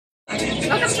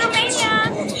Welcome to Romania!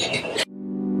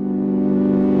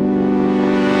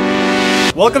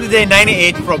 Welcome to day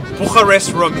 98 from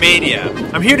Bucharest, Romania.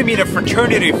 I'm here to meet a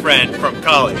fraternity friend from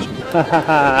college.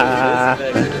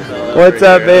 What's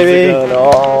up, baby?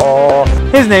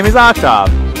 His name is Octav.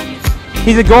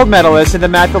 He's a gold medalist in the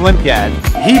Math Olympiad.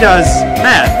 He does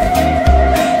math.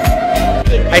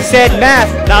 I said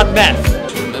math, not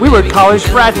meth. We were college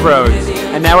frat bros,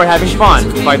 and now we're having fun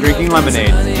by drinking lemonade.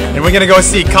 And we're gonna go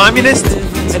see communist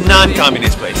and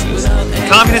non-communist places.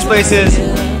 Communist places,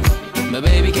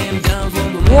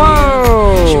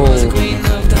 Whoa!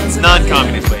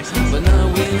 non-communist places.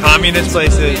 Communist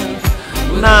places,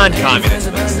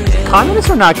 non-communist places. Communist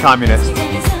or not communist?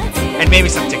 And maybe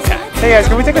some Tic Tac. Hey guys,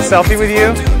 can we take a selfie with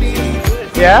you?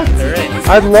 Yeah? Alright.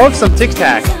 I'd love some Tic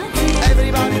Tac.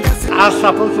 Asta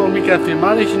a fost o mică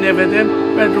filmare și ne vedem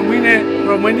pentru mine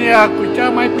România cu cea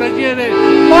mai plăcere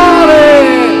mare!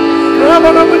 Bravo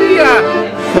România!